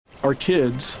Our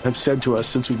kids have said to us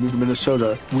since we moved to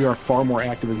Minnesota, we are far more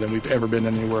active than we've ever been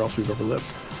anywhere else we've ever lived.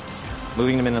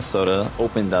 Moving to Minnesota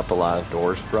opened up a lot of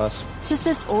doors for us. Just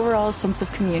this overall sense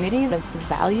of community, the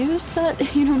values that,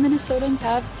 Minnesotans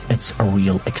have. It's a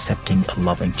real accepting,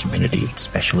 loving community,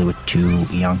 especially with 2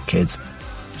 young kids.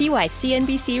 See why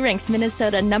CNBC ranks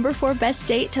Minnesota number 4 best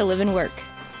state to live and work.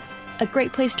 A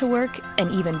great place to work,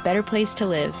 an even better place to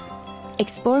live.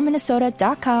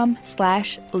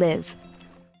 ExploreMinnesota.com/live.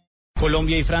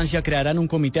 Colombia y Francia crearán un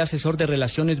comité asesor de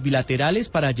relaciones bilaterales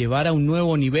para llevar a un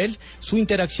nuevo nivel su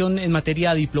interacción en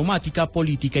materia diplomática,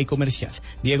 política y comercial.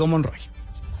 Diego Monroy.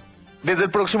 Desde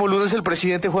el próximo lunes, el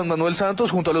presidente Juan Manuel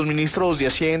Santos, junto a los ministros de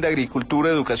Hacienda,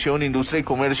 Agricultura, Educación, Industria y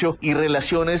Comercio y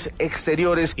Relaciones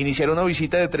Exteriores, iniciará una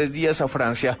visita de 3 días a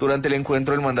Francia. Durante el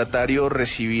encuentro, el mandatario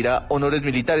recibirá honores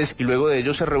militares y luego de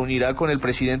ello se reunirá con el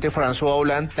presidente François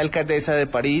Hollande, la alcaldesa de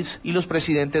París y los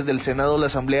presidentes del Senado, la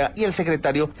Asamblea y el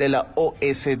secretario de la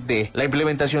OSD. La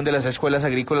implementación de las escuelas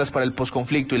agrícolas para el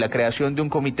posconflicto y la creación de un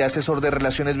comité asesor de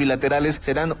relaciones bilaterales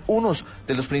serán unos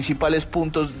de los principales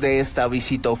puntos de esta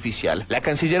visita oficial. La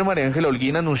canciller María Ángela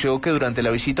Holguín anunció que durante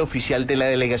la visita oficial de la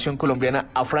delegación colombiana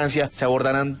a Francia se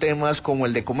abordarán temas como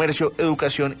el de comercio,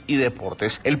 educación y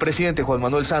deportes. El presidente Juan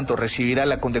Manuel Santos recibirá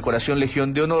la condecoración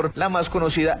Legión de Honor, la más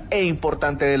conocida e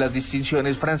importante de las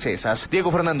distinciones francesas. Diego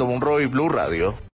Fernando Monroy, Blue Radio.